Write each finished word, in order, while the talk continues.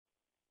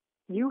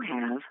You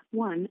have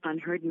one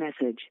unheard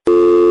message.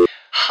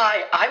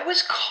 Hi, I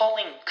was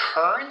calling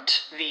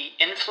Current, the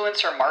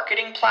influencer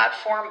marketing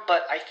platform,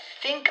 but I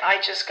think I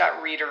just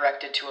got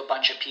redirected to a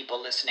bunch of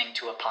people listening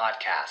to a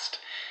podcast.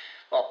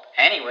 Well,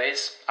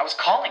 anyways, I was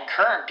calling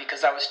Current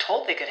because I was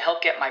told they could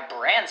help get my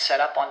brand set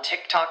up on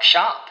TikTok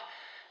Shop,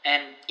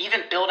 and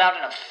even build out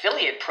an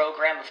affiliate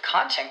program of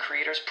content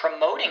creators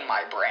promoting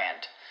my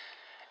brand,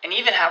 and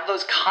even have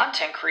those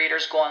content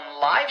creators go on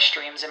live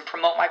streams and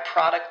promote my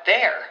product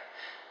there.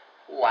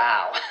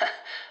 Wow,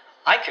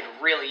 I could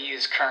really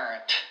use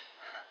Current.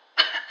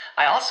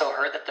 I also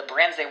heard that the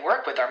brands they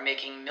work with are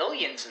making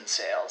millions in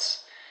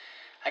sales.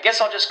 I guess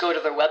I'll just go to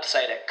their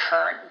website at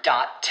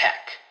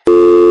current.tech.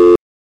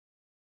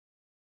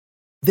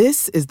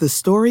 This is the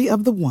story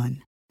of the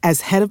one.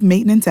 As head of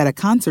maintenance at a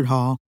concert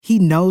hall, he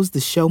knows the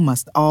show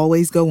must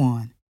always go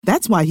on.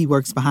 That's why he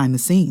works behind the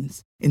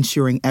scenes,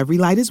 ensuring every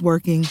light is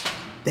working,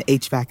 the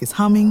HVAC is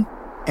humming,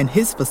 and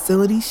his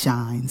facility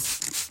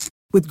shines.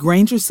 With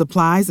Grainger's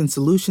supplies and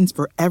solutions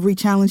for every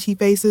challenge he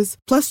faces,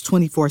 plus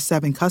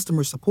 24/7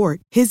 customer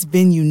support, his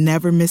venue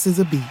never misses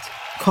a beat.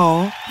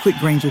 Call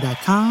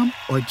quickgrainger.com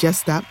or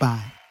just stop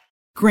by.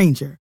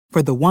 Grainger,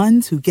 for the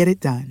ones who get it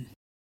done.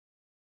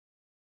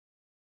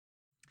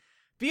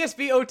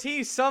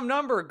 BSBOT, some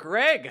number,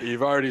 Greg.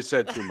 You've already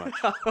said too much.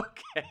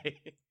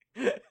 Okay.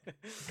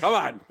 Come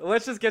on.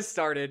 Let's just get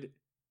started.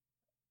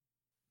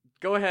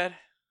 Go ahead.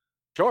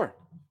 Sure.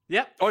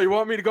 Yep. Oh, you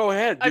want me to go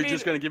ahead? You're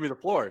just going to give me the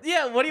floor.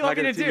 Yeah, what do you want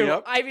me to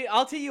do? I mean,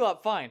 I'll tee you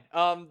up, fine.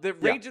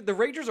 The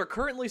Rangers are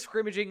currently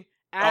scrimmaging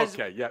as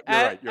you're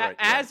right.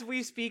 As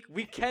we speak.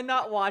 We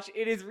cannot watch.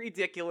 It is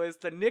ridiculous.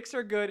 The Knicks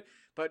are good,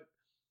 but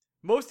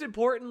most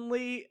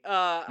importantly,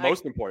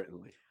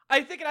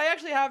 I think, and I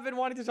actually have been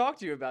wanting to talk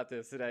to you about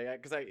this today,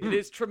 because it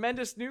is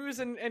tremendous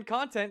news and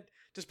content,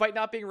 despite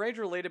not being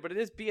Ranger related, but it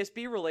is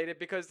BSB related,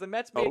 because the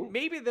Mets made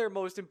maybe their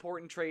most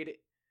important trade.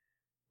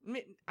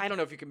 I don't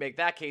know if you can make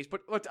that case,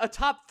 but a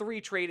top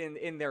 3 trade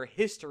in their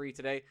history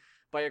today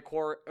by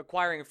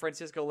acquiring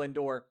Francisco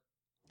Lindor.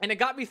 And it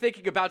got me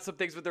thinking about some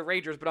things with the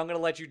Rangers, but I'm going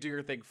to let you do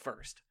your thing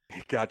first.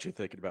 It got you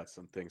thinking about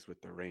some things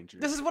with the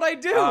Rangers. This is what I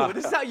do.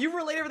 This is how you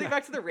relate everything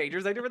back to the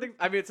Rangers. To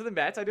the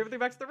Mets. I do everything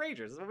back to the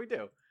Rangers. This is what we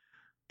do.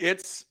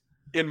 It's,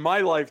 in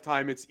my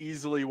lifetime, it's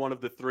easily one of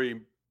the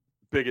 3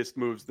 biggest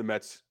moves the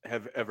Mets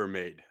have ever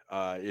made.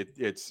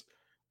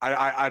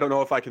 I don't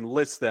know if I can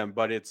list them,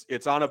 but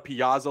it's on a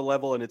Piazza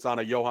level and it's on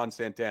a Johan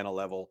Santana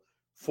level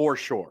for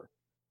sure,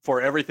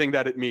 for everything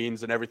that it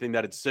means and everything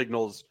that it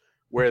signals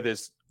where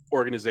this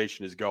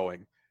organization is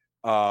going.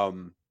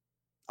 I'm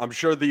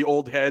sure the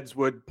old heads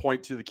would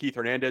point to the Keith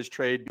Hernandez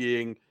trade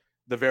being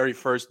the very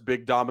first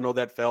big domino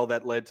that fell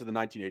that led to the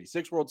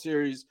 1986 World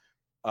Series.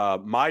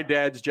 My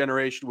dad's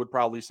generation would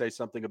probably say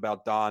something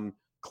about Don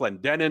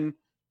Clendenin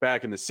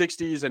back in the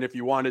 60s. And if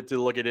you wanted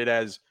to look at it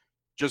as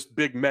just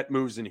big Met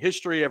moves in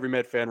history, every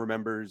Met fan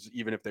remembers,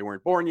 even if they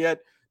weren't born yet,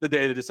 the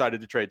day they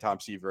decided to trade Tom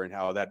Seaver and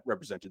how that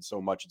represented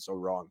so much and so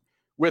wrong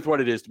with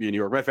what it is to be a New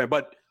York Met fan.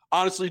 But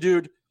honestly,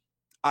 dude,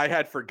 I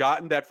had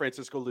forgotten that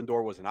Francisco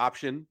Lindor was an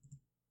option.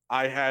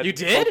 I had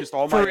focused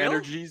all my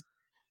energies.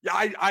 Yeah,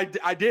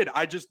 I did.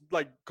 I just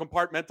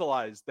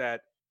compartmentalized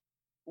that.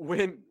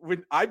 When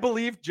I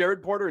believe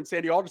Jared Porter and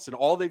Sandy Alderson,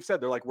 all they've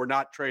said, they're like, we're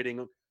not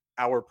trading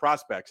our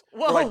prospects.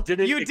 Well, what I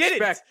didn't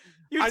expect,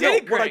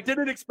 Greg. What I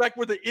didn't expect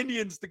were the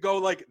Indians to go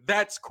like,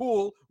 that's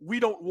cool. We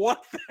don't want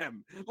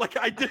them. Like,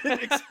 I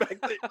didn't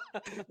expect it.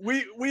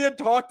 We had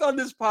talked on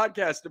this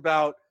podcast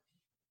about,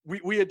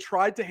 we had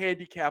tried to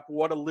handicap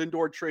what a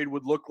Lindor trade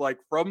would look like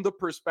from the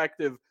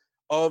perspective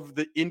of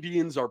the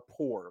Indians are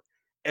poor.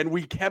 And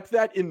we kept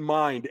that in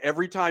mind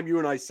every time you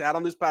and I sat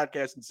on this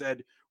podcast and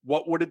said,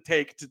 what would it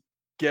take to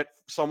get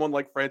someone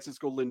like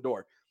Francisco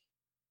Lindor?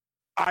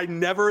 I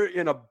never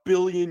in a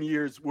billion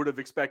years would have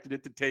expected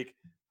it to take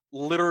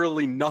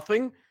literally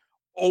nothing.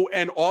 Oh,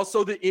 and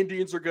also the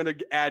Indians are going to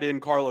add in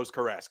Carlos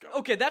Carrasco.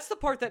 Okay, that's the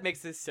part that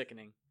makes this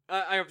sickening.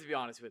 I have to be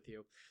honest with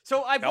you.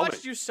 So I've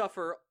watched you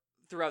suffer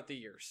throughout the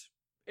years.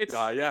 It's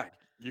yeah,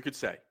 you could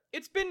say.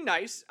 It's been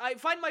nice. I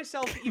find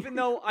myself, even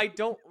though I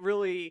don't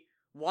really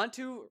want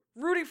to,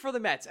 rooting for the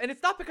Mets. And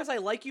it's not because I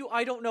like you.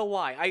 I don't know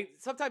why.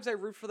 Sometimes I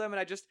root for them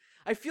and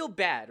I feel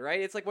bad, right?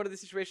 It's like one of the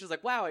situations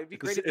like, wow, it'd be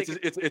great if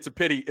it's a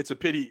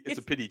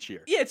pity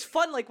cheer. Yeah, it's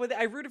fun. Like when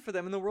I rooted for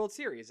them in the World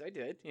Series. I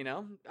did,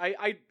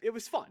 it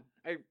was fun.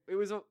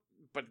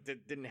 But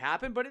it didn't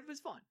happen, but it was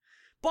fun.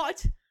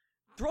 But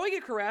throwing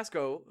in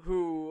Carrasco,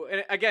 who,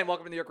 and again,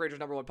 welcome to the New York Rangers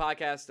 #1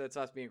 podcast. That's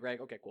us, me and Greg.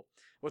 Okay, cool.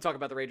 We'll talk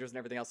about the Rangers and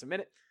everything else in a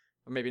minute.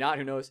 Or maybe not,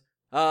 who knows?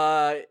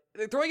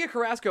 Throwing in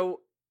Carrasco,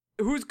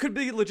 who could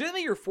be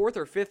legitimately your 4th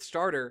or 5th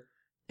starter,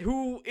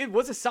 who it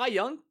was a Cy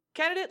Young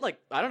candidate,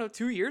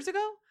 2 years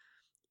ago?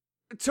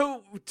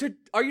 So,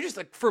 are you just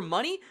for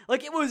money?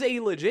 It was a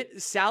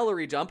legit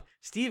salary dump.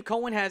 Steve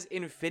Cohen has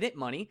infinite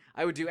money.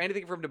 I would do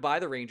anything for him to buy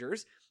the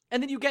Rangers.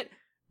 And then you get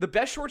the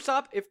best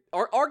shortstop,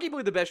 or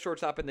arguably the best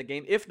shortstop in the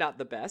game, if not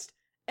the best,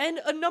 and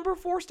a number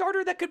 4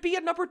 starter that could be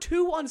a number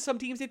 2 on some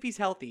teams if he's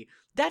healthy.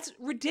 That's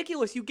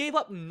ridiculous. You gave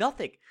up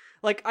nothing.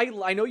 Like,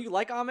 I know you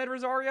like Ahmed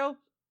Rosario,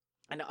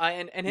 and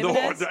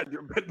Jimenez.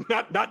 No,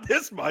 but not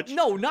this much.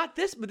 No, not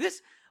this, but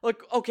this.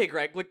 Like, okay,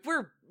 Greg. Like,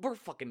 we're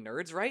fucking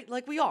nerds, right?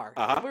 Like, we are.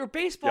 We're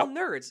baseball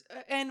nerds,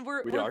 and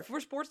we're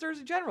sports nerds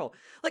in general.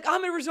 Like,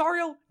 Ahmed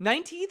Rosario,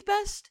 19th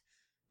best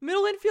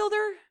middle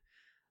infielder,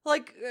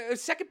 like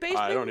second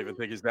baseman. I don't even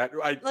think he's that.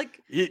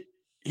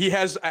 He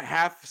has a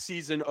half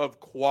season of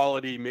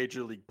quality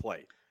major league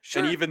play,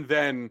 and even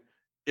then,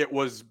 it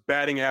was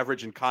batting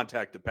average and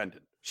contact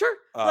dependent. Sure,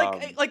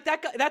 like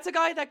that guy. That's a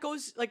guy that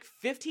goes like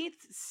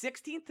 15th,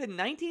 16th, and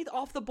 19th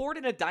off the board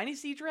in a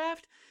dynasty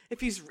draft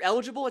if he's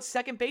eligible at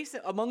second base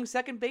among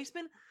second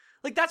basemen.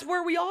 Like, that's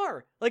where we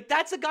are. Like,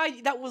 that's a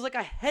guy that was like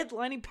a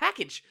headlining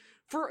package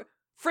for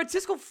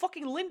Francisco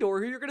fucking Lindor,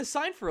 who you're going to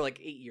sign for like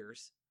 8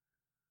 years.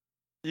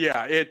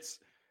 Yeah,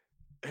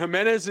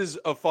 Jimenez is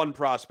a fun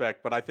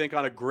prospect, but I think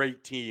on a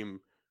great team,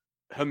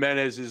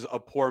 Jimenez is a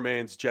poor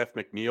man's Jeff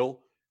McNeil,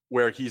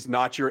 where he's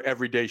not your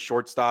everyday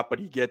shortstop, but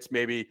he gets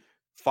maybe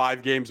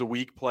 5 games a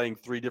week playing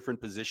 3 different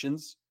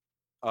positions.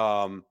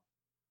 I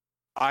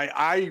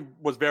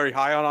was very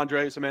high on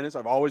Andrés Giménez.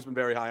 I've always been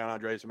very high on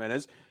Andrés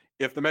Giménez.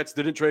 If the Mets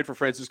didn't trade for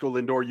Francisco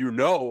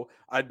Lindor,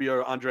 I'd be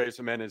an Andrés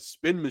Giménez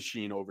spin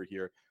machine over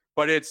here.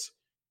 But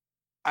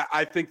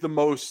I think the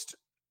most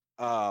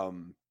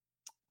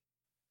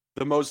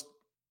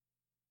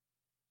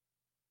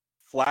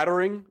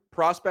flattering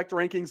prospect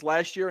rankings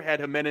last year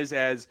had Giménez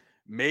as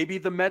maybe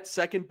the Mets'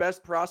 second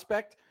best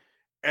prospect.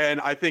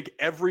 And I think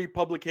every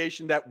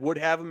publication that would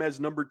have him as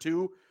number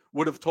 2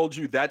 would have told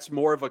you that's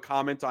more of a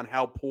comment on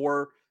how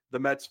poor the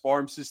Mets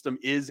farm system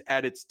is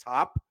at its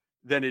top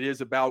than it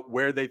is about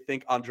where they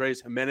think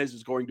Andrés Giménez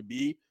is going to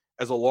be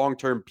as a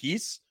long-term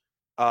piece.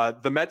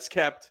 The Mets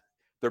kept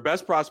their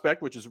best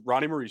prospect, which is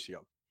Ronnie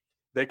Mauricio.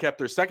 They kept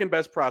their second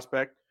best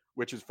prospect,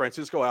 which is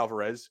Francisco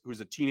Alvarez, who's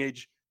a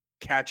teenage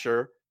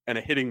catcher and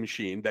a hitting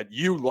machine that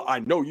I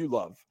know you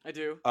love. I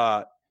do.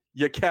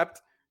 You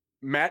kept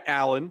Matt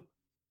Allen,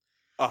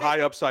 a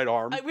high upside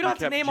arm. We don't have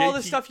to name all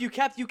the stuff you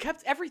kept. You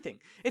kept everything.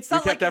 It's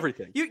not we kept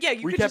everything.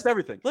 We kept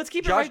everything. Let's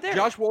keep it right there.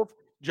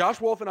 Josh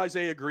Wolf and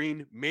Isaiah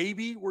Green,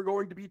 maybe we're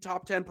going to be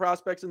top 10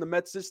 prospects in the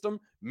Mets system.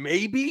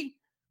 Maybe.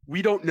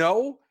 We don't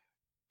know.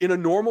 In a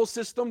normal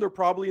system, they're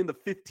probably in the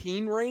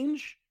 15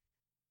 range.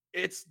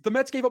 The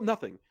Mets gave up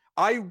nothing.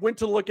 I went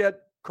to look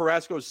at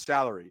Carrasco's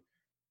salary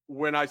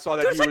when I saw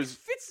that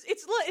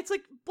it's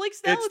like Blake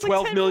Snell. It's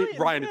 12 million.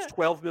 Ryan, it's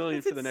 12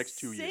 million for the next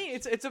 2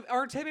 years. It's an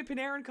Artemi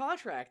Panarin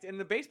contract. In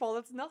the baseball,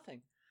 that's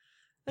nothing.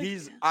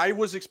 I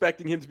was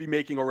expecting him to be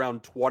making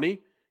around 20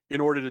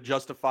 in order to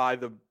justify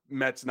the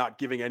Mets not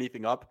giving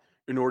anything up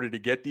in order to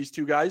get these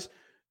 2 guys.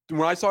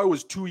 When I saw it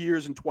was 2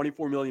 years and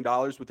 $24 million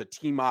with a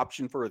team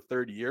option for a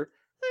 3rd year,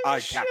 I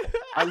cackled.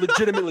 I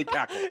legitimately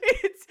cackled.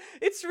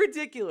 It's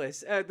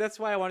ridiculous. That's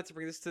why I wanted to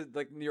bring this to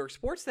like New York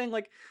sports thing.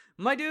 Like,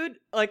 my dude,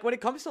 like when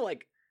it comes to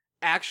like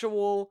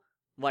actual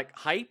like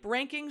hype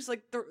rankings,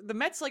 like the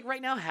Mets like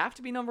right now have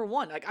to be number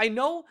 1. Like, I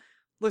know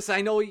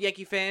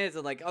Yankee fans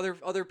and like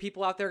other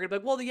people out there are gonna be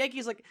like, well, the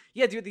Yankees, like,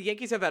 yeah, dude, the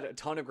Yankees have had a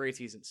ton of great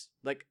seasons.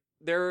 Like,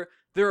 they're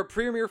a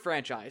premier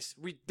franchise.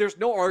 There's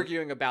no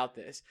arguing about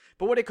this.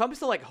 But when it comes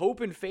to like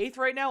hope and faith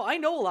right now, I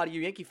know a lot of you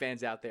Yankee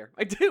fans out there.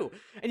 I do.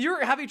 And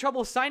you're having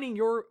trouble signing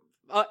your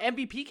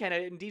MVP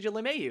candidate in DJ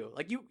LeMahieu.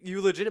 Like,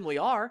 you legitimately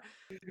are.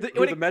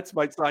 The Mets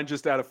might sign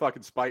just out of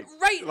fucking spite.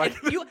 Right. Like,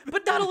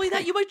 but not only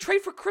that, you might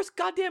trade for Chris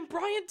goddamn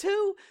Bryant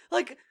too.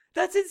 Like,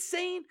 that's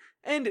insane.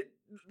 And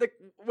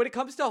when it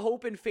comes to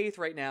hope and faith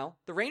right now,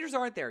 the Rangers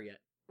aren't there yet.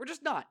 We're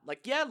just not.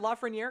 Like, yeah,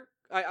 Lafreniere,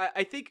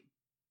 I think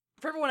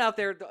for everyone out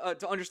there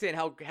to understand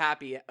how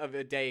happy of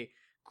a day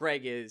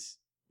Greg is,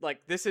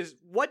 like, this is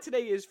what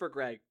today is for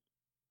Greg,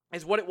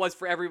 is what it was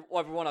for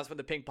everyone else when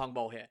the ping pong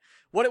ball hit.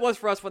 What it was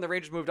for us when the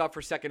Rangers moved up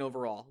for 2nd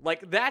overall.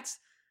 Like, that's,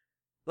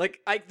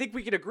 like, I think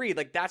we can agree,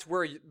 like, that's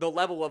where the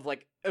level of,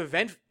 like,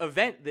 event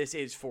this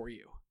is for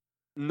you.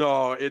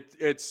 No,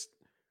 it's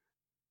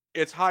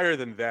higher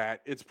than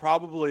that. It's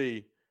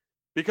probably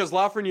because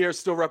Lafreniere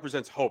still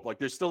represents hope. Like,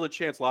 there's still a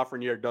chance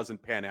Lafreniere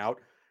doesn't pan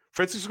out.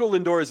 Francisco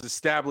Lindor is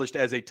established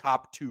as a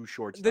top 2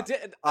 shortstop.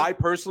 I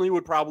personally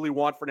would probably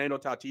want Fernando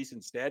Tatis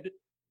instead,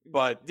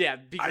 but yeah,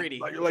 be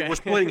greedy. We're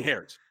splitting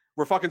hairs.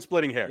 We're fucking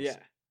splitting hairs. Yeah,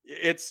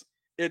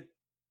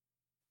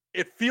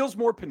 it feels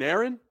more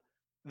Panarin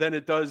than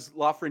it does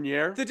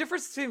Lafreniere. The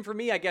difference for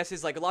me, I guess,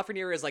 is like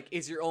Lafreniere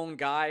is your own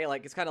guy.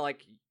 Like, it's kind of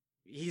like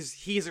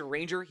he's a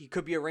Ranger. He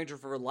could be a Ranger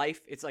for life.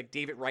 It's like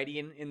David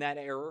Wrightian in that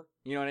era.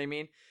 You know what I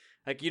mean?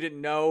 Like, you didn't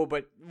know,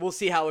 but we'll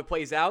see how it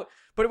plays out.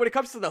 But when it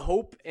comes to the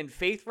hope and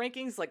faith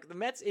rankings, like, the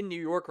Mets in New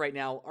York right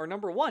now are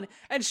number 1.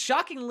 And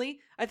shockingly,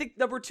 I think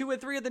number 2 and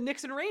 3 are the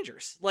Knicks and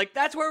Rangers. Like,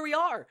 that's where we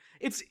are.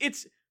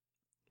 It's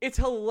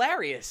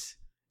hilarious.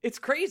 It's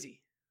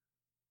crazy.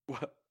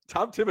 Well,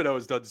 Tom Thibodeau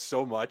has done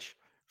so much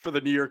for the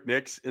New York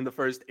Knicks in the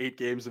first 8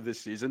 games of this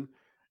season.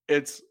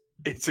 It's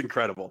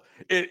incredible.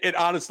 It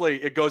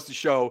honestly, it goes to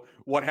show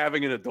what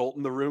having an adult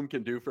in the room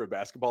can do for a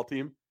basketball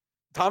team.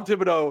 Tom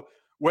Thibodeau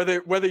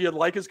Whether you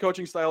like his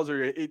coaching styles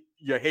or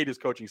you hate his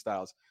coaching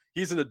styles,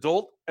 he's an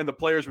adult, and the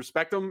players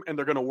respect him, and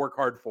they're going to work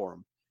hard for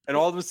him. And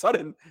all of a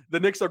sudden, the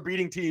Knicks are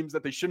beating teams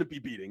that they shouldn't be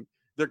beating.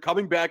 They're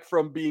coming back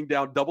from being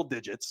down double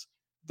digits.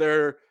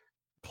 They're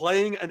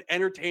playing an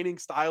entertaining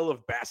style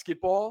of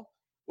basketball.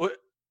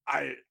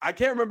 I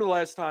can't remember the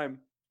last time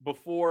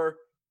before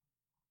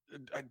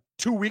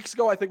 2 weeks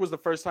ago, I think was the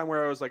first time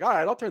where I was like, all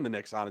right, I'll turn the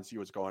Knicks on and see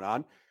what's going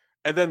on.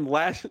 And then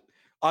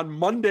on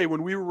Monday,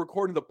 when we were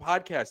recording the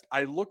podcast,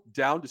 I looked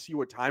down to see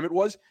what time it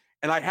was.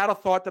 And I had a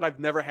thought that I've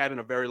never had in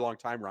a very long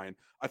time, Ryan.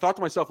 I thought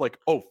to myself, like,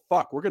 oh,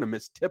 fuck, we're going to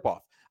miss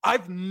tip-off.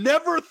 I've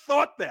never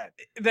thought that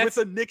with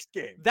a Knicks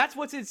game. That's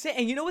what's insane.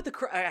 And you know what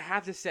I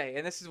have to say,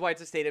 and this is why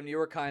it's a Stadium New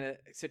York kind of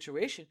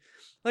situation.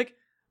 Like,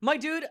 my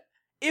dude,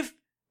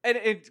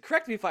 and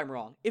correct me if I'm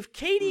wrong, if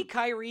KD,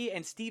 Kyrie,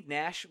 and Steve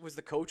Nash was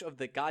the coach of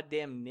the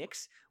goddamn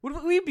Knicks,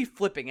 we'd be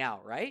flipping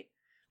out, right?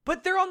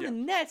 But they're on the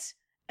Nets,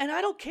 and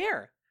I don't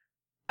care.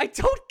 I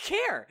don't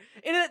care.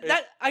 And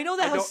I know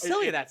how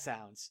silly that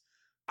sounds.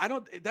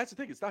 That's the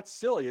thing. It's not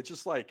silly. It's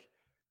just like,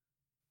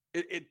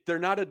 they're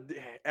not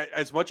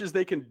as much as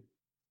they can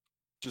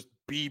just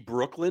be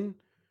Brooklyn,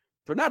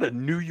 they're not a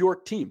New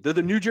York team. They're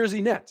the New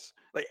Jersey Nets.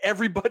 Like,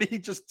 everybody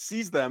just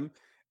sees them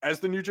as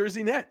the New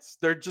Jersey Nets.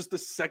 They're just a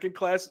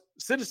second-class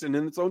citizen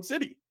in its own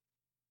city.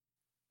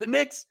 The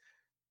Knicks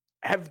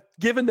have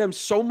given them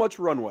so much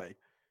runway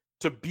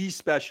to be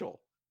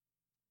special.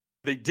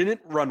 They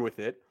didn't run with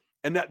it.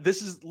 And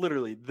this is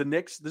literally the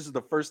Knicks. This is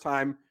the first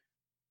time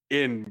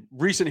in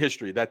recent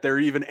history that they're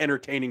even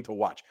entertaining to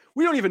watch.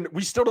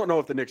 We still don't know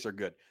if the Knicks are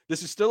good.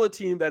 This is still a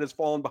team that has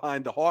fallen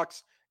behind the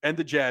Hawks and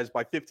the Jazz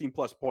by 15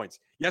 plus points.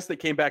 Yes, they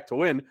came back to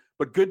win,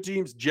 but good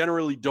teams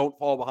generally don't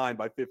fall behind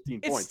by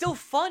 15 points. It's still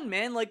fun,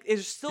 man. Like,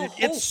 it's still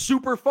hope. It's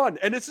super fun.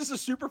 And it's just a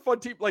super fun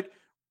team. Like,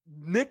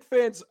 Knicks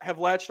fans have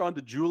latched on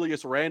to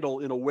Julius Randle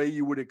in a way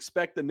you would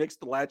expect the Knicks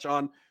to latch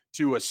on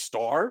to a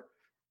star.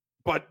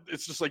 But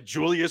it's just like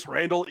Julius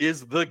Randle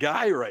is the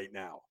guy right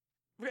now.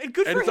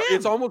 Good for him.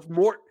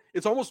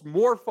 It's almost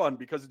more fun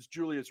because it's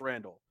Julius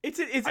Randle.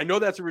 I know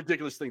that's a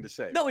ridiculous thing to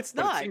say. No, it's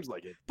not. It seems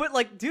like it. But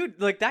like,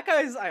 dude, like that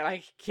guy's.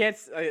 I can't.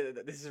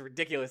 This is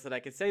ridiculous that I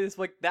can say this.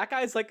 But like, that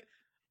guy's like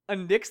a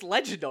Knicks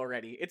legend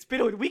already. It's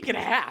been a week and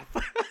a half.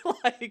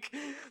 Like,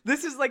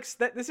 this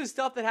is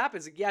stuff that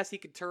happens. Like, yes, he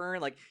could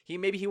turn. Like,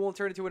 maybe he won't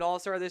turn into an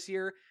all-star this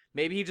year.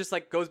 Maybe he just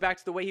like goes back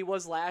to the way he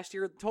was last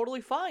year.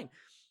 Totally fine.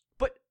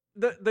 But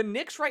the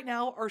Knicks right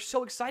now are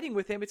so exciting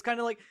with him. It's kind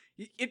of like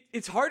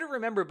it's hard to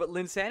remember, but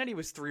Linsanity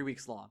was 3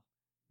 weeks long.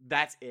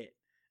 That's it.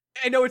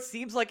 I know it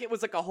seems like it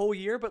was like a whole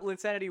year, but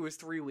Linsanity was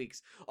 3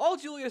 weeks. All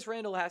Julius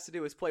Randle has to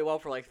do is play well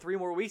for like 3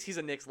 more weeks. He's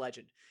a Knicks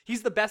legend.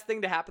 He's the best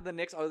thing to happen to the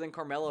Knicks other than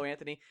Carmelo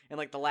Anthony in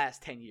like the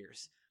last 10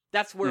 years.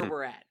 That's where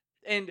we're at.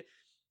 And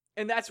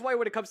that's why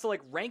when it comes to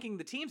like ranking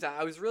the teams,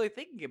 I was really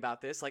thinking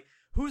about this. Like,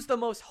 who's the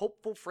most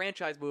hopeful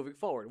franchise moving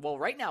forward? Well,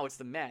 right now it's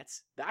the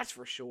Mets. That's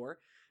for sure.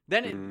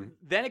 Then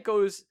it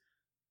goes,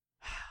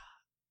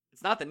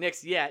 it's not the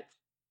Knicks yet.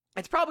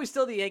 It's probably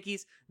still the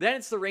Yankees. Then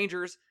it's the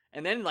Rangers.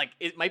 And then, like,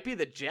 it might be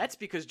the Jets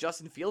because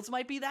Justin Fields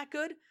might be that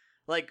good.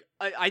 Like,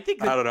 I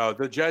think... I don't know.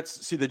 The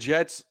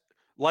Jets,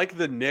 like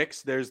the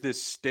Knicks, there's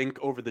this stink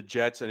over the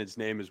Jets, and his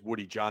name is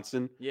Woody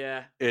Johnson.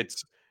 Yeah.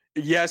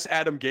 Yes,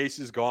 Adam Gase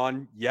is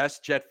gone. Yes,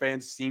 Jet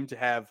fans seem to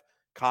have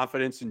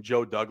confidence in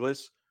Joe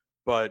Douglas,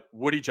 but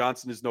Woody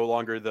Johnson is no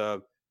longer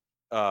the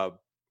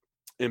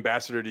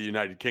ambassador to the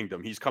United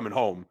Kingdom. He's coming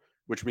home,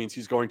 which means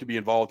he's going to be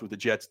involved with the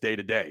Jets day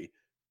to day.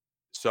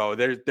 So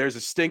there's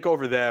a stink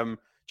over them.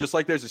 Just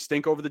like there's a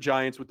stink over the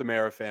Giants with the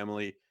Mara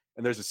family,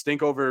 and there's a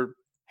stink over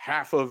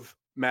half of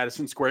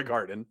Madison Square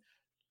Garden.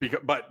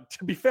 But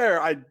to be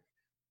fair, I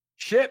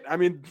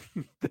mean,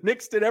 the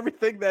Knicks did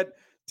everything that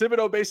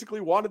Thibodeau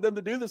basically wanted them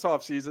to do this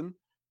offseason.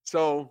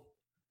 So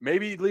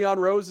maybe Leon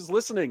Rose is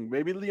listening.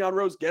 Maybe Leon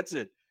Rose gets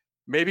it.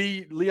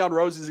 Maybe Leon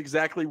Rose is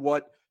exactly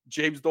what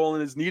James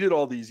Dolan has needed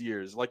all these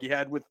years, like he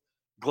had with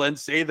Glenn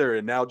Sather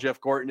and now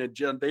Jeff Gorton and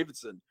John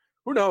Davidson.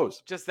 Who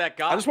knows? Just that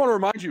guy. I just want to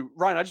remind you,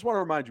 Ryan,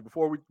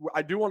 before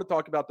I do want to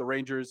talk about the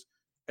Rangers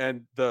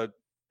and the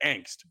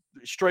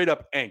straight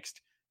up angst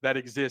that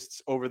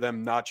exists over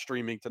them not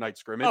streaming tonight's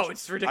scrimmage. Oh,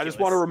 it's ridiculous. I just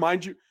want to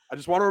remind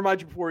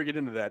you before we get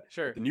into that.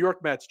 Sure. The New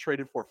York Mets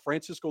traded for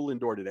Francisco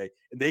Lindor today,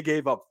 and they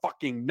gave up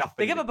fucking nothing.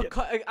 They gave up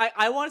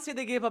I want to say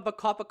they gave up a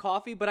cup of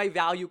coffee, but I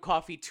value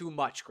coffee too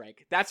much,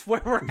 Greg. That's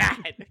where we're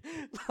at.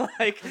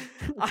 Like,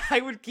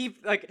 I would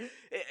keep, like,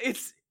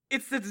 it's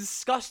a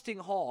disgusting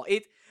haul.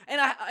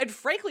 And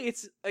frankly,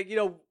 it's,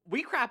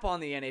 we crap on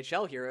the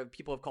NHL here.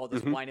 People have called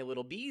us whiny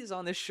little bees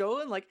on this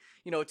show, and like,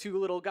 two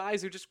little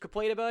guys who just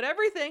complain about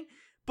everything.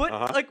 But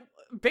like,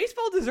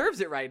 baseball deserves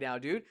it right now,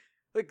 dude.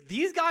 Like,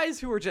 these guys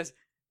who are just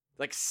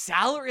like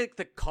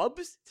the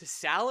Cubs to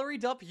salary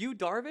dump Yu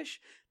Darvish,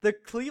 the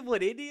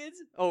Cleveland Indians.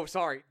 Oh,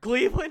 sorry,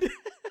 Cleveland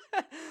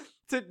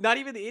to not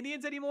even the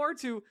Indians anymore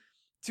to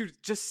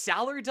just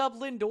salary dump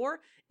Lindor.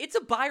 It's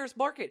a buyer's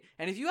market,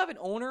 and if you have an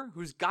owner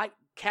who's got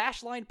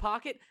cash line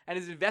pocket and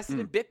has invested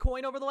in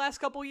Bitcoin over the last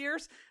couple of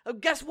years,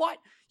 guess what?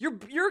 You're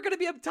going to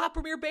be a top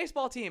premier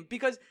baseball team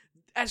because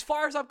as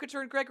far as I'm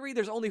concerned, Gregory,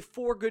 there's only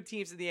 4 good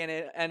teams in the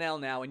NL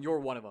now, and you're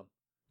one of them.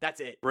 That's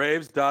it.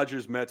 Braves,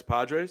 Dodgers, Mets,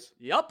 Padres.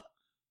 Yup.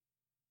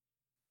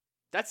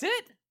 That's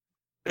it.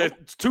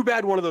 It's too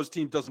bad one of those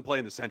teams doesn't play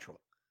in the Central.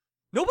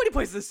 Nobody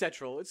plays the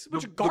Central. It's a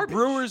bunch of garbage. The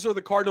Brewers or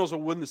the Cardinals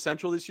will win the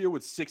Central this year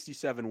with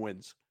 67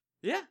 wins.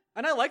 Yeah,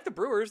 and I like the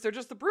Brewers. They're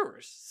just the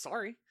Brewers.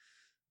 Sorry.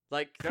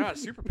 Like, they're not a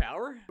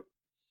superpower.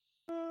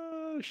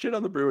 Shit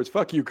on the Brewers.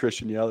 Fuck you,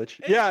 Christian Yelich.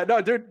 Yeah,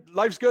 no, dude,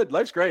 life's good.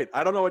 Life's great.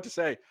 I don't know what to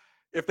say.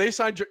 If they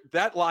sign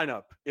that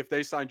lineup, if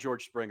they sign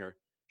George Springer,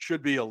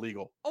 should be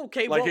illegal.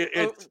 Okay, like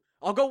well,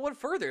 I'll go one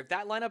further. If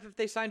that lineup, if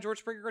they sign George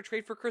Springer or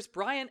trade for Chris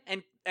Bryant,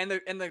 and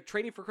the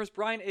trading for Chris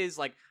Bryant is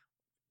like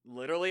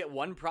literally at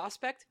one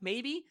prospect,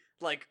 maybe.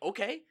 Like,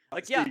 okay,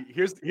 like yeah.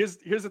 Here's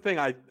the thing.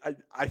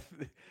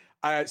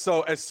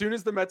 So as soon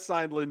as the Mets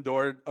signed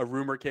Lindor, a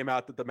rumor came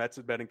out that the Mets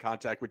had been in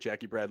contact with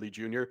Jackie Bradley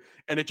Jr.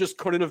 And it just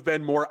couldn't have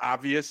been more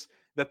obvious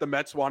that the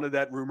Mets wanted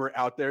that rumor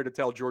out there to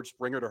tell George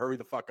Springer to hurry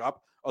the fuck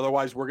up.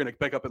 Otherwise, we're going to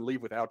pick up and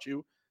leave without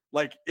you.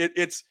 Like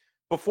it's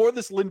before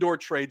this Lindor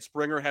trade,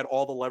 Springer had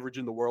all the leverage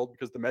in the world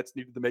because the Mets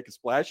needed to make a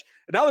splash.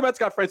 And now the Mets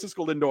got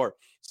Francisco Lindor.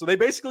 So they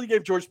basically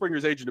gave George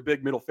Springer's agent a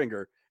big middle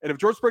finger. And if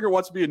George Springer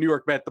wants to be a New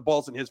York Met, the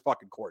ball's in his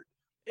fucking court.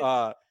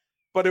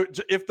 But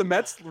if the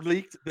Mets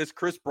leaked this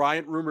Chris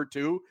Bryant rumor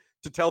too,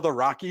 to tell the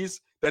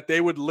Rockies that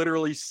they would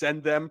literally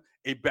send them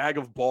a bag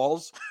of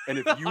balls, and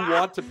if you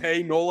want to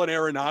pay Nolan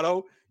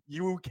Arenado,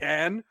 you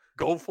can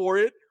go for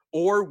it,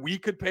 or we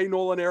could pay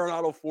Nolan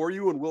Arenado for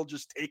you and we'll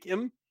just take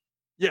him.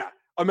 Yeah.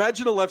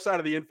 Imagine the left side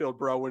of the infield,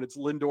 bro, when it's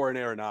Lindor and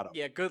Arenado.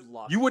 Yeah, good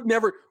luck. We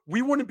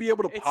wouldn't be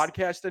able to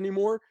podcast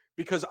anymore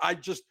because I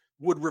just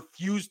would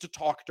refuse to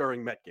talk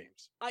during Met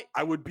games.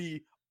 I would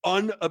be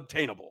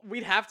unobtainable.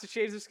 We'd have to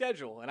change the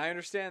schedule, and I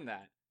understand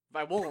that.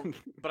 I won't,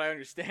 but I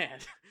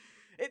understand.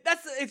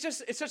 It's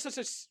just such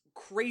a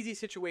crazy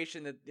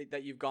situation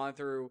that you've gone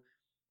through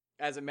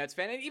as a Mets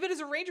fan, and even as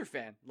a Ranger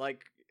fan.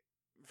 Like,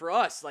 for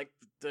us, like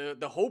the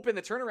hope and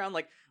the turnaround.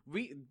 Like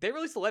they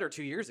released a letter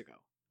 2 years ago.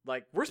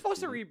 Like, we're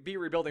supposed to be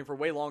rebuilding for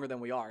way longer than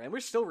we are, and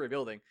we're still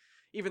rebuilding.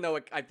 Even though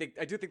I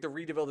do think the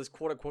rebuild is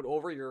quote unquote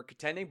over. You're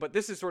contending, but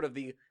this is sort of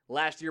the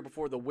last year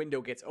before the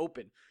window gets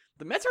open.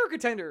 The Mets are a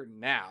contender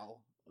now.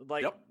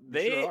 Like, yep,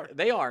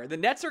 they are. The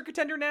Nets are a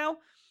contender now.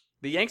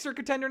 The Yanks are a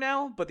contender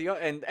now, but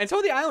and so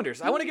are the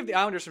Islanders. I want to give the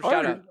Islanders some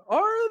shout out.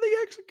 Are the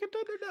Yanks a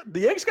contender now? The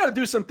Yanks got to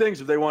do some things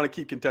if they want to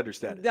keep contender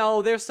status.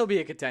 No, they'll still be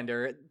a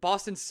contender.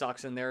 Boston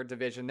sucks in their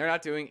division. They're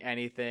not doing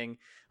anything.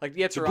 Like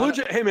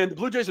the hey man, the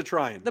Blue Jays are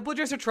trying. The Blue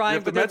Jays are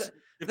trying, but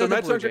if the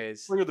Mets Blue are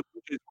Jays. The Blue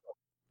Jays.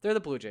 They're the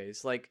Blue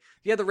Jays. Like,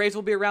 yeah, the Rays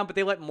will be around, but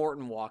they let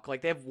Morton walk.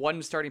 Like, they have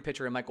one starting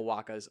pitcher in Michael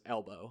Wacha's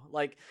elbow.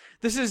 Like,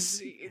 this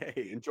is...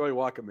 Hey, enjoy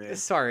Wacha, man.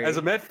 Sorry. As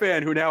a Met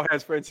fan who now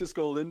has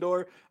Francisco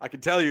Lindor, I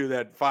can tell you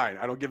that, fine,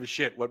 I don't give a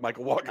shit what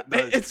Michael Wacha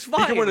does. It's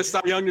fine. He can win a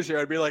Cy Young this year.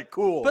 I'd be like,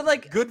 cool. But,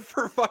 like... Good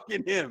for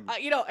fucking him.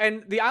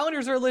 And the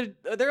Islanders they're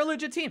a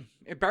legit team.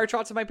 Barry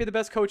Trotz might be the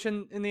best coach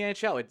in the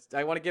NHL.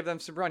 I want to give them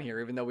some run here,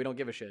 even though we don't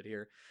give a shit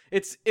here.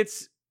 They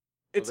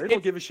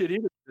don't give a shit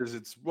either. Because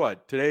it's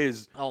what today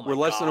is. Oh my we're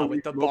less God, than a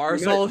week. With the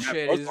Barzal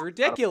shit is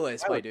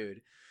ridiculous, my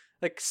dude.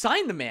 Like,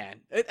 sign the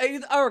man.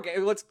 Okay,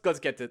 let's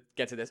get to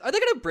this. Are they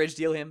gonna bridge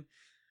deal him?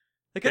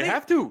 Like, they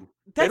have to.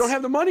 They don't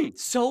have the money.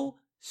 So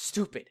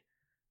stupid.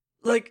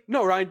 Like,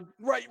 no, Ryan.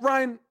 Right,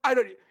 Ryan. I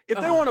don't. If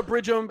they want to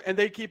bridge him and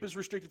they keep his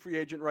restricted free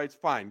agent rights,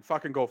 fine.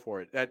 Fucking go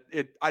for it.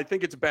 I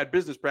think it's a bad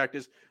business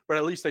practice, but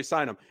at least they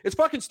sign him. It's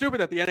fucking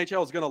stupid that the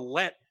NHL is gonna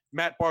let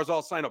Matt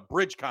Barzal sign a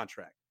bridge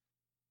contract.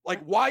 Like,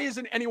 why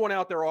isn't anyone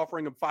out there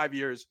offering him 5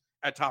 years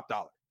at top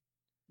dollar?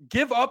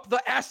 Give up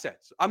the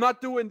assets. I'm not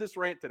doing this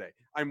rant today.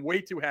 I'm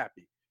way too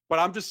happy. But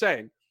I'm just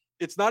saying,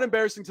 it's not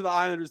embarrassing to the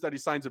Islanders that he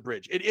signs a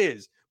bridge. It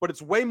is, but it's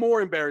way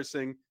more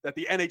embarrassing that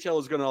the NHL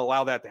is going to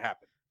allow that to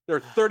happen. There are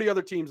 30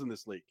 other teams in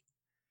this league.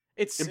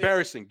 It's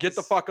embarrassing. Get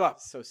the fuck up.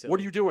 So silly. What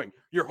are you doing?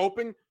 You're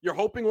hoping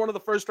one of the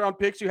first round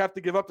picks you have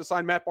to give up to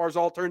sign Matt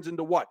Barzal turns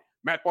into what?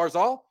 Matt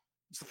Barzal?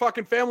 It's the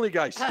fucking Family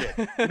Guy shit.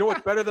 You know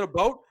what's better than a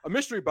boat? A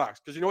mystery box.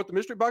 Because you know what the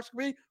mystery box could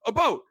be? A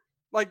boat.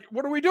 Like,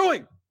 what are we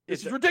doing?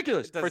 This is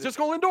ridiculous.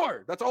 Francisco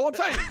Lindor. That's all I'm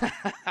saying.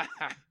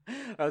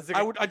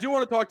 I do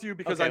want to talk to you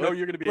because I know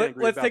you're going to be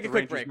angry about the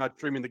Rangers not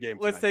streaming the game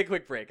tonight. Let's take a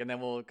quick break, and then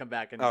we'll come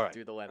back and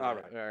do the letter. All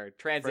right. Or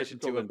transition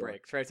to a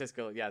break.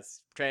 Francisco,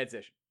 yes.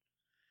 Transition.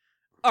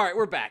 All right,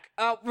 we're back.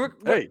 We're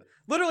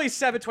literally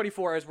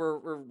 7:24 as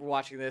we're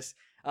watching this.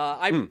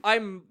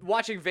 I'm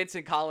watching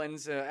Vincent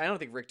Collins. I don't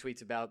think Rick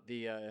tweets about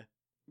the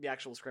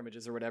actual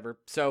scrimmages or whatever.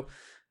 So,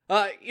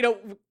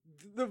 the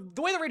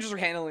way the Rangers are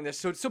handling this,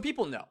 so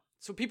people know.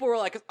 So people were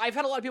like, I've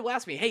had a lot of people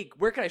ask me, hey,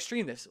 where can I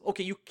stream this?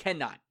 Okay, you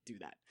cannot do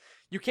that.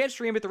 You can't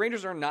stream it. The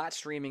Rangers are not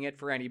streaming it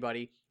for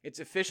anybody.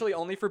 It's officially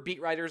only for beat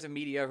writers and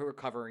media who are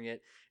covering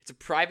it. It's a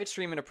private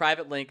stream and a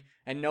private link.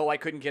 And no, I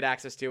couldn't get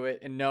access to it.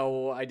 And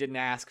no, I didn't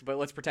ask, but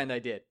let's pretend I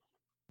did.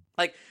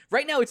 Like,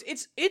 right now,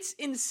 it's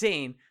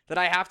insane that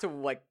I have to,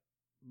 like,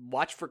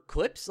 watch for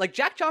clips. Like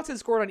Jack Johnson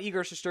scored on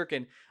Igor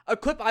Shesterkin, a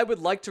clip I would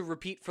like to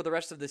repeat for the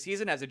rest of the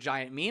season as a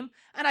giant meme,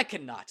 and I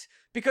cannot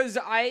because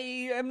I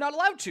am not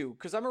allowed to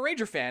because I'm a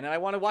Ranger fan and I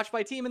want to watch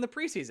my team in the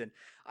preseason.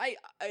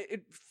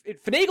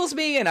 It finagles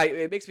me and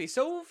it makes me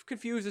so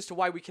confused as to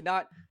why we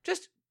cannot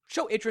just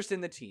show interest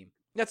in the team.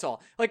 That's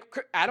all. Like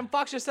Adam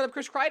Fox just set up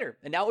Chris Kreider,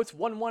 and now it's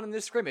 1-1 in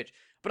this scrimmage.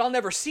 But I'll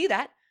never see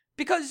that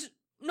because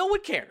no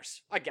one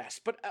cares, I guess.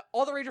 But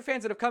all the Ranger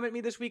fans that have come at me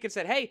this week and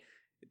said, "Hey,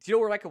 do you know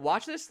where I could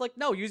watch this?" Like,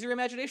 no, use your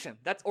imagination.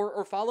 That's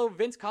or follow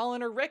Vince,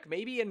 Colin, or Rick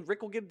maybe, and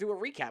Rick will do a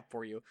recap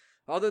for you.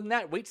 Other than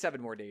that, wait 7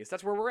 more days.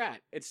 That's where we're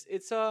at. It's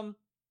I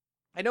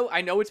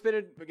know it's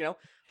been a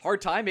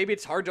hard time. Maybe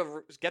it's hard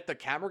to get the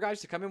camera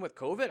guys to come in with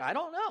COVID. I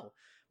don't know,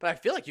 but I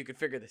feel like you could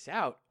figure this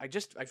out. I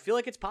feel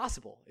like it's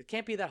possible. It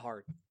can't be that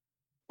hard.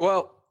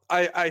 Well,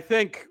 I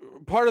think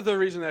part of the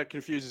reason that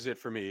confuses it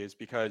for me is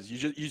because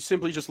you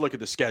simply just look at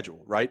the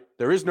schedule, right?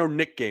 There is no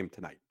Knick game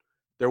tonight.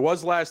 There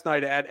was last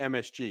night at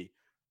MSG.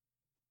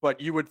 But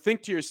you would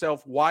think to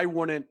yourself, why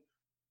wouldn't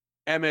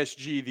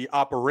MSG, the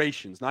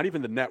operations, not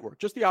even the network,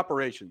 just the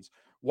operations,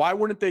 why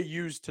wouldn't they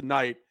use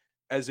tonight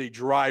as a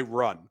dry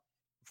run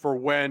for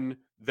when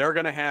they're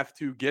going to have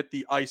to get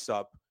the ice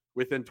up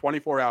within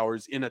 24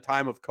 hours in a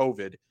time of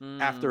COVID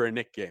after a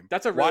Knick game?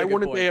 That's a really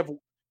good point.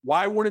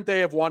 Why wouldn't they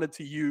have wanted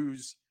to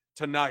use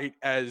tonight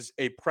as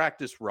a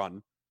practice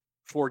run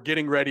for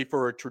getting ready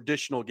for a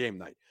traditional game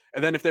night?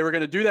 And then if they were going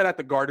to do that at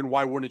the Garden,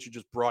 why wouldn't you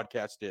just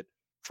broadcast it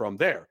from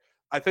there?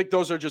 I think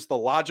those are just the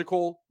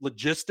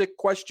logistic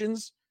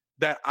questions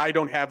that I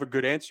don't have a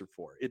good answer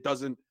for. It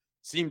doesn't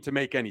seem to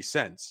make any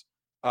sense.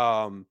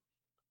 It'd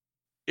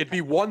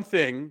be one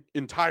thing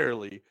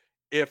entirely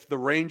if the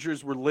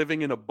Rangers were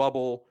living in a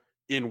bubble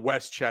in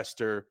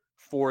Westchester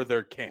for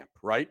their camp,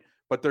 right?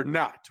 But they're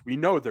not. We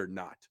know they're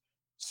not.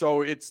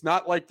 So it's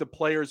not like the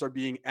players are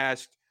being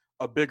asked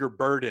a bigger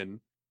burden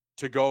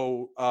to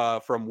go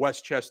from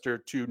Westchester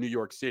to New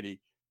York City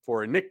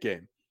for a Knick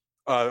game.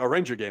 A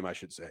Ranger game, I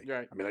should say.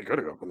 Right. I mean, I could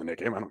have gone for the Knick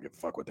game. I don't give a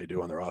fuck what they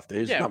do on their off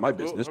days. Yeah, It's not my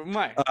business. Who am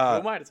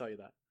I to tell you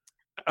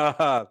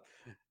that?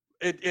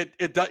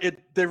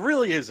 There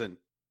really isn't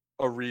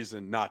a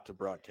reason not to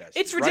broadcast.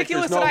 It's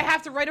ridiculous that I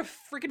have to write a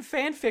freaking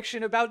fan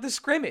fiction about the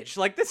scrimmage.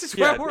 Like, this is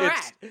where we're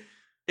at.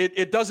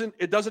 It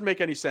doesn't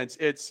make any sense.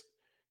 It's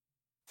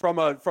from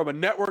a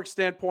network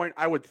standpoint,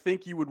 I would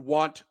think you would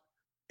want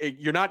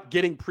you're not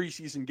getting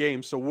preseason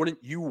games, so wouldn't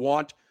you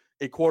want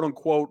a quote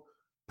unquote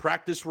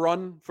practice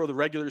run for the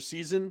regular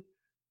season?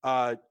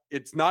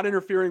 It's not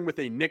interfering with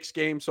a Knicks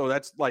game, so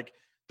that's like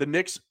the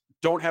Knicks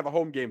don't have a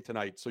home game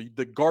tonight, so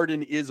the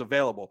Garden is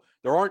available.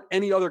 There aren't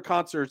any other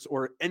concerts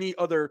or any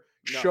other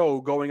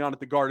show going on at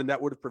the Garden that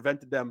would have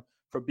prevented them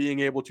from being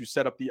able to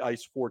set up the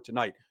ice for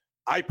tonight.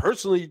 I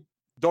personally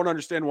don't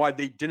understand why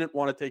they didn't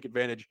want to take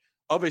advantage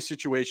of a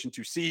situation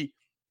to see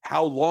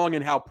how long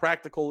and how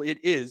practical it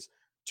is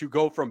to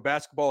go from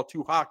basketball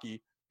to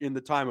hockey in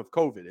the time of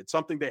COVID. It's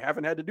something they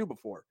haven't had to do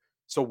before.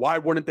 So why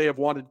wouldn't they have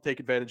wanted to take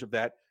advantage of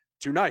that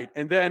tonight?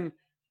 And then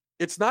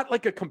it's not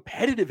like a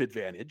competitive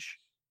advantage.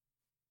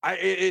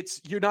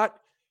 You're not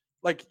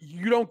like,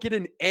 you don't get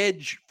an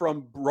edge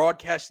from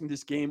broadcasting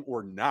this game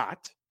or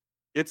not.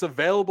 It's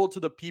available to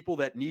the people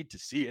that need to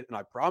see it. And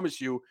I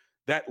promise you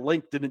that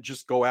link didn't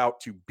just go out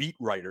to beat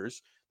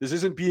writers. This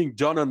isn't being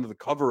done under the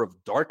cover of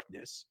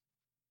darkness.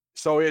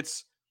 So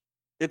it's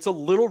a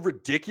little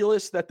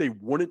ridiculous that they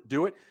wouldn't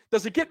do it.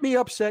 Does it get me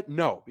upset?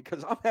 No,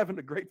 because I'm having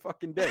a great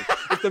fucking day.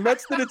 If the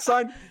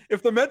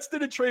Mets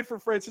didn't trade for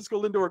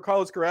Francisco Lindor or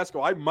Carlos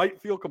Carrasco, I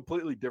might feel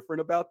completely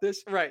different about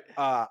this. Right.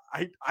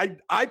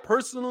 I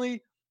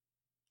personally,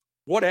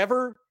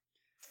 whatever.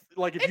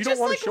 Like, if you don't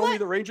want to show me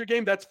the Ranger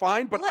game, that's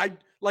fine. But I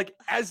like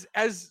as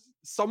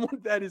someone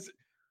that is,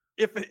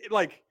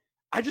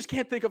 I just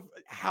can't think of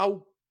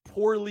how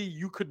poorly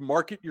you could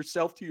market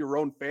yourself to your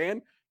own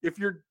fan if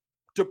you're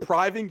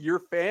depriving your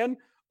fan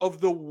of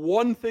the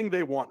one thing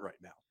they want right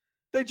now.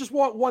 They just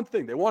want one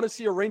thing. They want to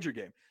see a Ranger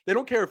game. They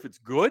don't care if it's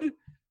good.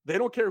 They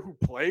don't care who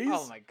plays.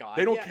 Oh my God.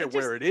 They don't care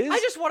where it is. I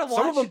just want to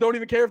watch. Some of them don't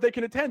even care if they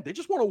can attend. They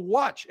just want to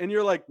watch. And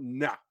you're like,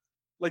 nah.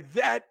 Like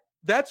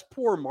that's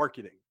poor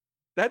marketing.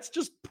 That's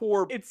just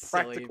poor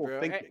practical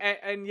thinking.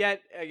 And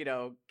yet,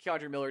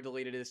 Keandre Miller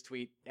deleted his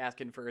tweet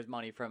asking for his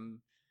money from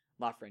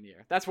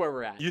Lafreniere. That's where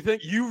we're at.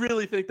 You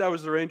really think that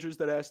was the Rangers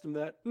that asked him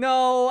that?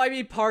 No, I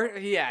mean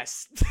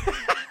yes.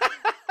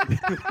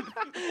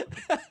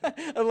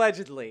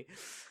 Allegedly.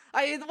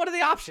 What are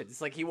the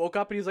options? Like, he woke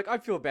up and he's like, I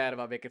feel bad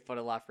about making fun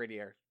of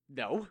Lafreniere.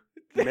 No.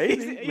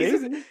 Maybe.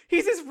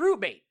 He's his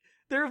roommate.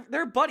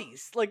 They're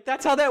buddies. Like,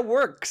 that's how that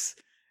works.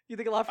 You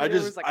think Lafreniere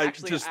was like,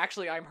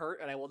 actually, I'm hurt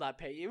and I will not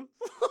pay you?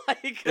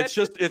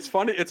 It's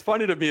funny. It's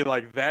funny to me,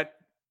 like,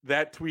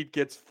 that tweet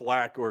gets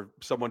flack or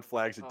someone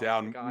flags it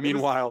down. God.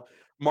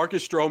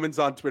 Marcus Stroman's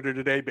on Twitter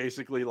today,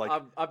 basically like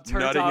I'm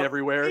turned nutting up.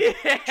 everywhere.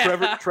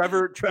 Yeah.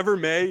 Trevor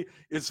May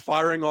is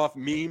firing off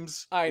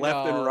memes left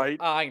and right.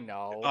 I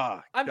know.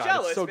 Ah, I'm God,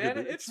 jealous, it's so man.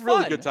 good. It's a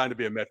really fun. good time to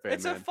be a Met fan.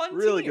 It's man. a fun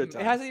really team. good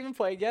time. It hasn't even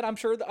played yet. I'm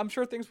sure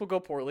things will go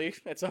poorly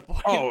at some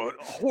point. Oh,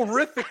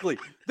 horrifically!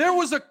 There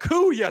was a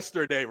coup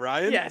yesterday,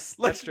 Ryan. Yes,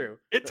 Like, that's true.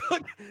 It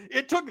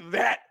took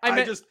that. I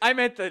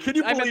meant Can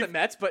you the believe-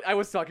 Mets, but I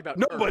was talking about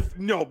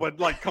No, but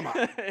like, come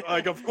on,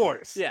 like, of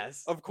course,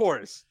 yes, of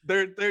course.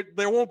 There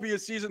won't be a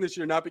season this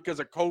year, not because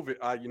of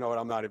COVID. You know what?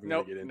 I'm not even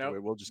Nope, gonna get into nope,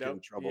 it. We'll just get in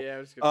trouble. Yeah, I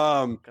was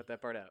gonna cut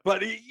that part out.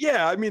 But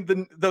yeah, I mean,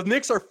 the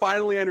Knicks are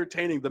finally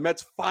entertaining. The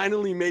Mets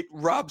finally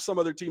rob some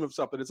other team of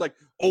something. It's like,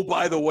 oh,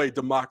 by the way,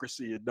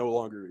 democracy, it no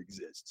longer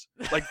exists.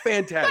 Like,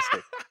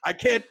 fantastic. I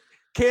can't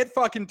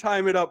fucking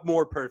time it up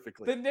more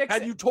perfectly. The Knicks.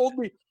 Had you told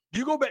me,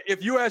 you go back,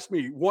 if you asked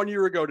me 1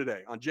 year ago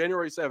today, on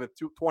January 7th,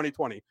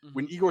 2020,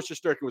 when Igor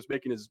Shesterkin was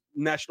making his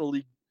National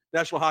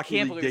Hockey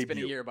Can't League believe it's been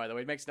a debut, year, by the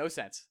way. It makes no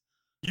sense.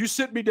 you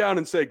sit me down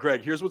and say,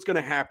 Greg, here's what's going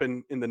to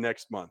happen in the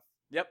next month.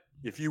 Yep.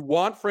 If you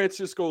want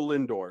Francisco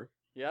Lindor,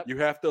 Yep. you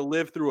have to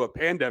live through a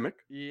pandemic.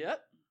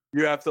 Yep.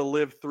 You have to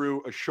live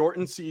through a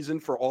shortened season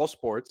for all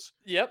sports.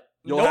 Yep.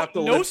 You'll have to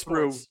live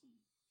through.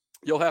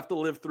 You'll have to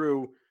live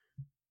through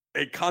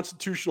a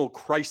constitutional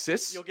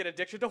crisis. You'll get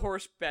addicted to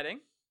horse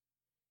betting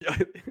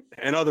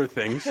and other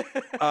things.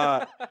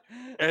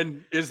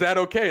 And is that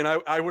okay? And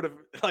I would have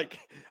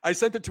I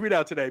sent a tweet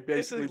out today,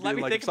 basically Let being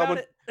me like, think someone.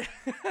 about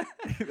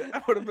it.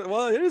 I would have been,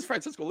 well, it is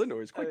Francisco Lindor.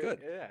 He's quite good.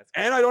 Yeah, it's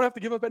And I don't have to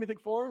give up anything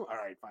for him. All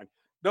right, fine.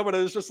 No, but it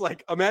was just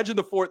like, imagine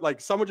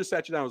someone just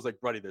sat you down and was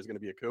like, buddy, there's going to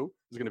be a coup.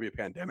 There's going to be a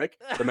pandemic.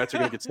 The Mets are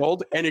going to get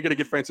sold, and you're going to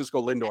get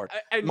Francisco Lindor.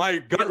 My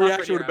gut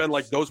reaction would have been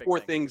like, those four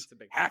things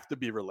have to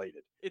be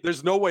related.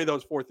 There's no way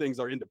those four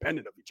things are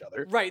independent of each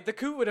other. Right. The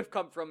coup would have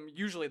come from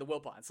usually the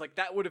Wilpons. Like,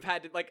 that would have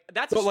had to, like,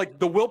 that's... So, like,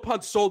 the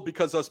Wilpons sold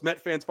because us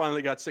Met fans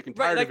finally got sick and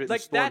tired of it in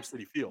Storm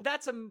City Field.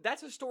 That's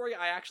a story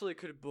I actually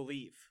could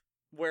believe.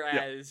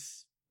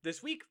 Whereas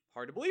this week,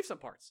 hard to believe some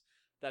parts.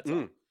 That's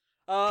all.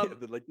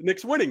 Like the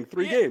Knicks winning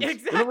 3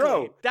 games in a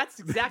row. That's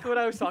exactly what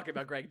I was talking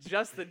about, Greg.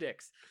 Just the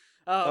Knicks.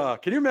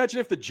 Can you imagine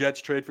if the Jets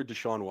trade for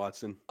Deshaun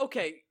Watson?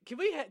 Okay, can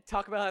we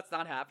talk about that's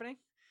not happening?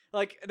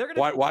 Like, they're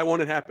gonna. Why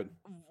won't it happen?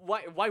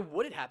 Why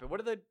would it happen?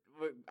 What are the?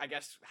 I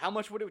guess how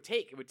much would it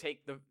take? It would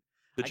take the.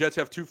 The Jets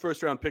have 2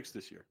 first-round picks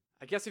this year.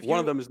 I guess if one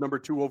of them is number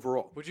 2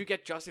 overall. Would you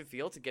get Justin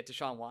Fields to get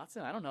Deshaun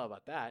Watson? I don't know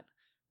about that.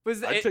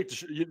 I'd take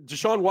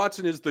Deshaun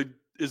Watson is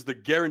the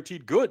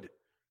guaranteed good.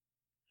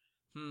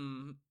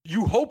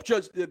 You hope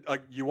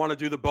you want to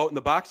do the boat in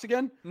the box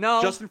again?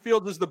 No. Justin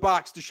Fields is the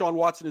box. Deshaun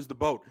Watson is the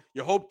boat.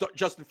 You hope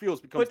Justin Fields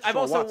becomes. But I've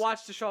also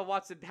watched Deshaun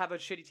Watson have a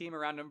shitty team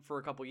around him for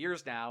a couple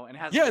years now, and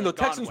hasn't. Yeah, and the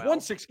gone Texans well.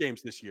 won 6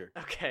 games this year.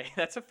 Okay,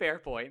 that's a fair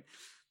point.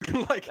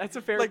 That's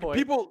a fair point.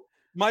 People,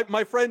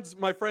 my friends,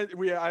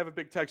 I have a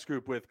big text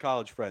group with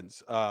college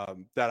friends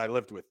that I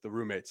lived with, the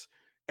roommates,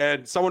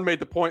 and someone made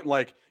the point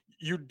like,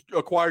 you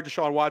acquired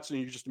Deshaun Watson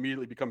and you just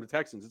immediately become the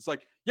Texans. It's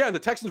like, yeah, and the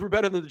Texans were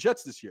better than the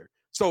Jets this year.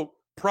 So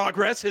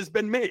progress has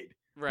been made.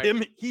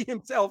 Right. He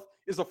himself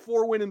is a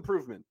 4-win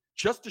improvement.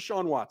 Just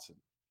Deshaun Watson.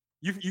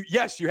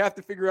 Yes, you have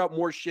to figure out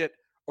more shit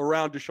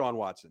around Deshaun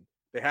Watson.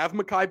 They have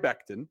Mekhi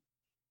Becton.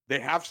 They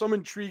have some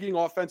intriguing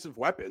offensive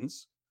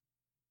weapons.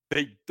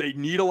 They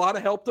need a lot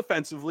of help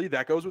defensively.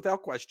 That goes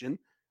without question.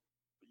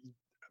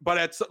 But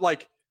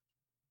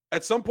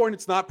at some point,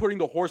 it's not putting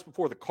the horse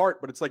before the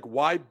cart. But it's like,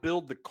 why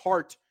build the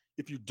cart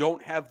if you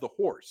don't have the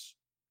horse?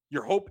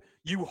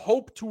 You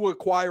hope to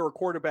acquire a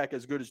quarterback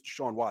as good as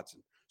Deshaun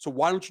Watson. So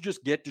why don't you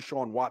just get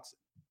Deshaun Watson?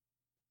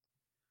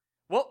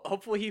 Well,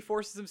 hopefully he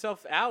forces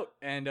himself out,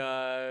 and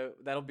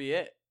that'll be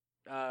it.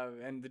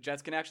 And the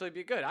Jets can actually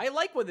be good. I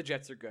like when the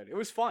Jets are good. It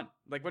was fun.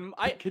 Like when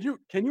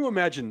Can you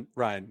imagine,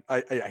 Ryan?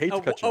 I hate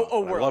to cut you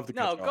off. I love to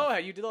cut you go off.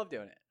 ahead. You love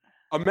doing it.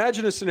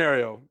 Imagine a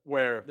scenario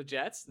where The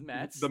Jets, the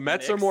Mets. the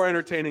Mets are more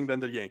entertaining than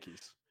the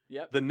Yankees.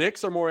 Yep. The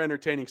Knicks are more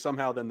entertaining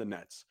somehow than the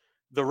Nets.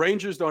 The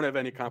Rangers don't have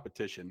any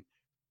competition.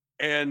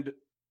 And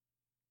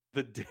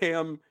the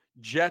damn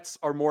Jets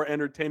are more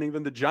entertaining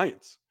than the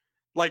Giants.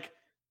 Like,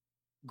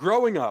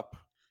 growing up,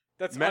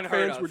 Met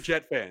fans were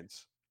Jet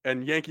fans,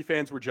 and Yankee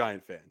fans were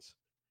Giant fans.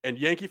 And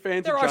Yankee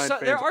fans and Giant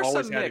fans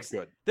always had it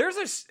good.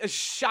 There's a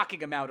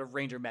shocking amount of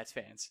Ranger Mets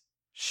fans.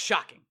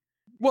 Shocking.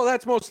 Well,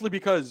 that's mostly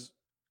because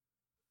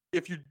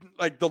if you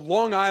like the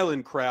Long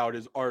Island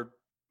crowd are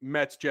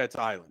Mets, Jets,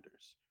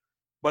 Islanders.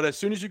 But as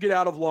soon as you get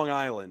out of Long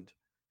Island,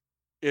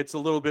 it's a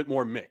little bit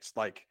more mixed.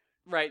 Like,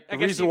 right. The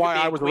reason why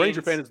I was a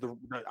Ranger fan is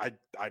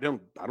I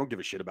don't give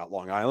a shit about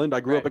Long Island. I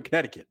grew up in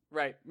Connecticut.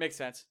 Right. Makes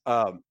sense.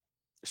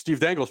 Steve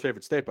Dangle's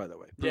favorite state, by the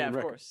way. Yeah, of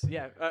course.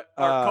 Yeah.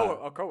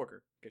 Our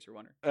coworker, in case you're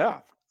wondering. Yeah.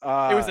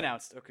 It was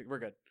announced. Okay, we're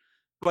good.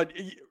 But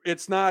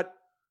it's not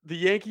the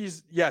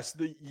Yankees. Yes,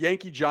 the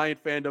Yankee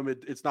Giant fandom,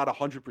 it's not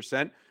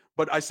 100%.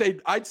 But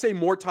I'd say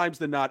more times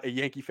than not, a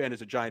Yankee fan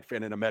is a Giant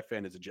fan and a Met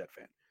fan is a Jet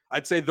fan.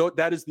 I'd say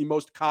that is the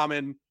most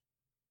common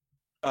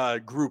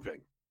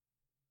grouping.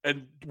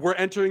 And we're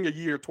entering a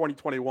year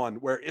 2021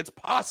 where it's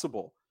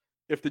possible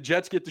if the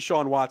Jets get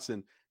Deshaun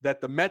Watson,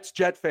 that the Mets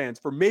Jet fans,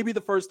 for maybe the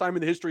first time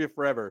in the history of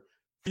forever,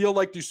 feel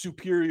like the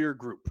superior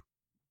group.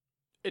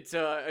 It's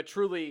a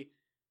truly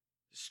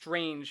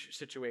strange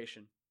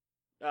situation.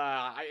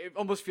 It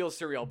almost feels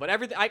surreal, but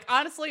everything.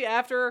 Honestly,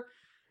 after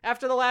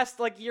the last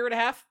year and a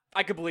half,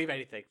 I could believe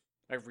anything.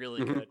 I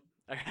really could.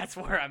 That's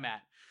where I'm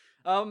at.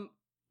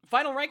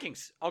 Final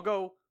rankings. I'll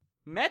go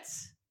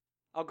Mets.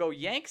 I'll go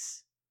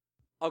Yanks.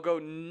 I'll go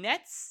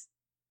Nets.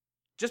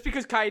 Just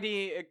because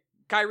Kyrie and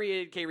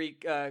KD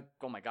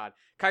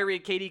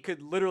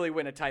could literally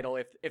win a title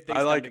if things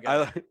come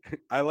together.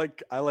 I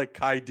like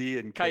Kai D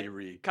and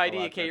Kyrie. Kai D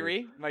and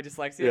Kyrie. My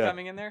dyslexia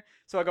coming in there.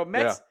 So I'll go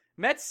Mets,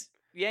 Mets,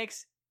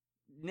 Yanks,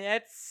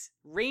 Nets,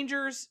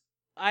 Rangers,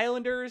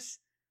 Islanders,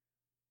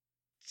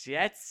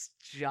 Jets,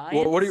 Giants.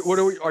 Well,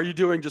 are you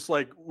doing? Just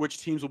like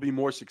which teams will be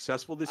more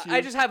successful this year?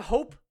 I just have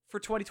hope for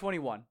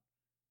 2021.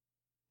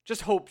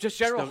 Just hope, just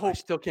general hope. I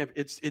still can't.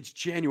 It's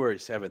January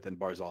 7th and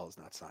Barzal is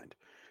not signed.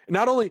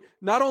 Not only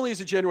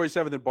is it January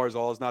 7th and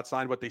Barzal is not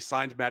signed, but they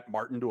signed Matt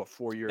Martin to a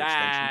 4-year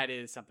extension. That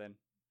is something.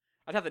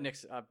 I'd have the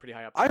Knicks pretty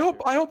high up. I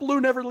hope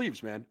Lou never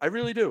leaves, man. I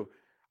really do.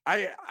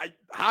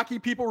 Hockey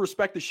people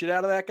respect the shit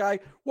out of that guy.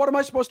 What am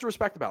I supposed to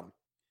respect about him?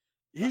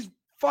 He's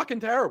fucking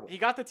terrible. He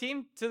got the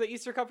team to the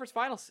Eastern Conference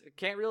Finals.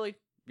 Can't really,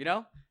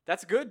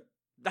 that's good.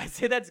 I'd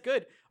say that's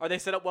good. Are they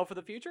set up well for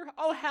the future?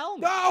 Oh, hell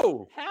no.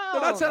 No.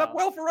 They're not set up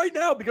well for right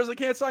now because they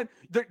can't sign.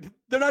 They're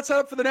not set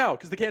up for the now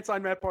because they can't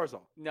sign Matt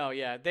Barzal. No,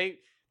 yeah. They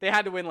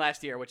had to win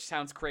last year, which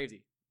sounds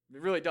crazy. It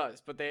really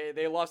does. But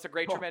they lost a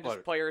great, tremendous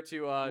player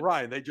to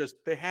Ryan,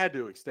 they had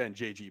to extend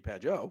JG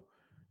Pageau.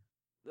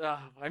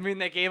 I mean,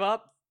 they gave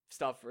up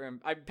stuff for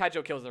him.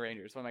 Pageau kills the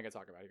Rangers. What am I going to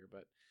talk about here?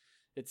 But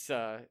it's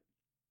I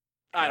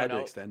don't know.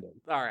 To extend him.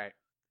 All right.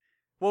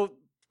 Well,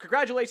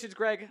 congratulations,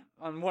 Greg,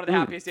 on one of the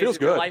happiest days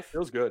of your life.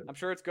 Feels good. I'm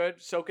sure it's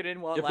good. Soak it in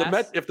while it lasts.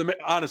 lasts.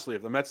 Honestly,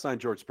 if the Mets sign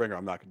George Springer,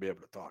 I'm not going to be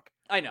able to talk.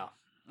 I know.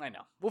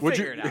 We'll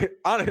figure it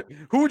out.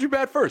 Who would you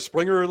bat first,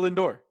 Springer or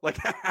Lindor? Like,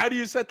 how do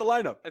you set the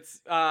lineup?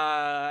 It's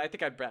I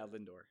think I'd bat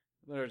Lindor.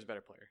 Lindor's a better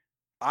player.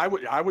 I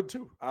would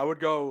too. I would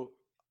go.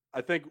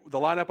 I think the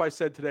lineup I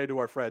said today to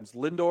our friends: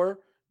 Lindor,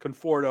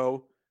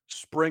 Conforto,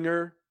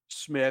 Springer,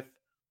 Smith,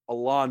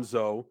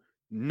 Alonso,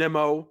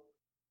 Nimmo,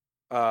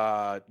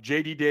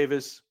 J.D.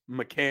 Davis,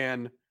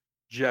 McCann,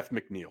 Jeff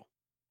McNeil.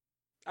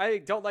 I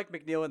don't like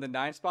McNeil in the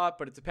 9 spot,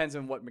 but it depends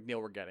on what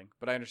McNeil we're getting.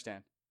 But I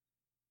understand.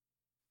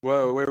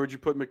 Well, where would you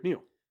put McNeil?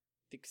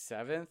 I think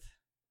 7th.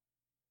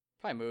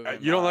 Probably move.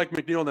 You don't like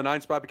McNeil in the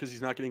 9 spot because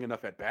he's not getting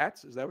enough at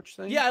bats? Is that what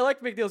you're saying? Yeah, I like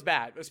McNeil's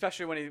bat,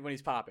 especially when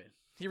he's popping.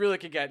 He really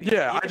could get.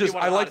 Yeah,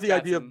 I like the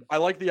idea. I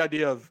like the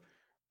idea of.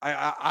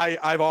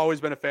 I've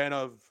always been a fan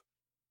of,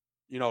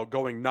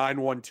 going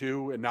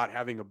 9-1-2 and not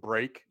having a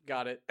break.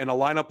 Got it. And a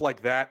lineup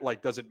like that,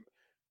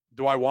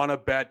 do I want to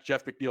bat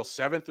Jeff McNeil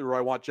 7th, or do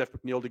I want Jeff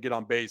McNeil to get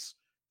on base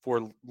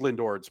for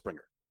Lindor and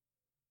Springer?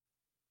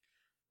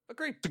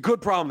 Agreed. It's a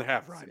good problem to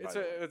have, Ryan.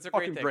 It's a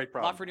great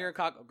problem. Lafreniere and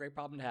Cock, a great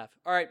problem to have.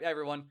 All right,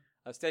 everyone.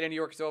 State of New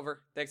York is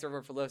over. Thanks,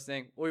 everyone, for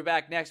listening. We'll be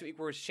back next week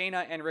with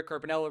Shayna and Rick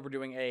Carpinello. We're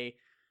doing a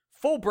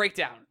full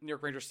breakdown of New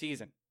York Rangers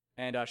season.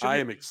 And I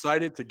am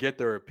excited to get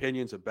their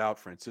opinions about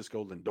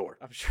Francisco Lindor.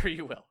 I'm sure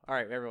you will. All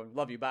right, everyone.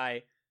 Love you.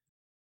 Bye.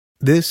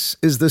 This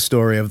is the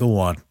story of the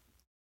one.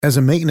 As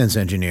a maintenance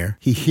engineer,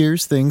 he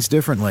hears things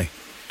differently.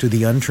 To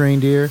the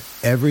untrained ear,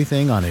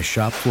 everything on his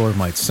shop floor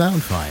might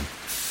sound fine,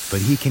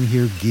 but he can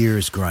hear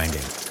gears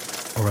grinding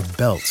or a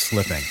belt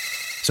slipping.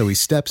 So he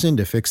steps in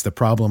to fix the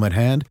problem at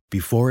hand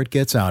before it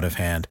gets out of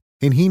hand.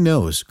 And he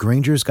knows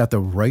Grainger's got the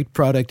right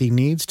product he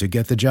needs to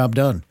get the job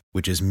done,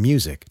 which is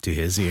music to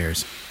his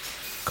ears.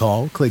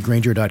 Call, click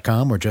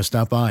Grainger.com, or just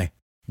stop by.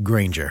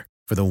 Grainger,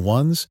 for the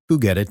ones who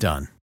get it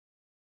done.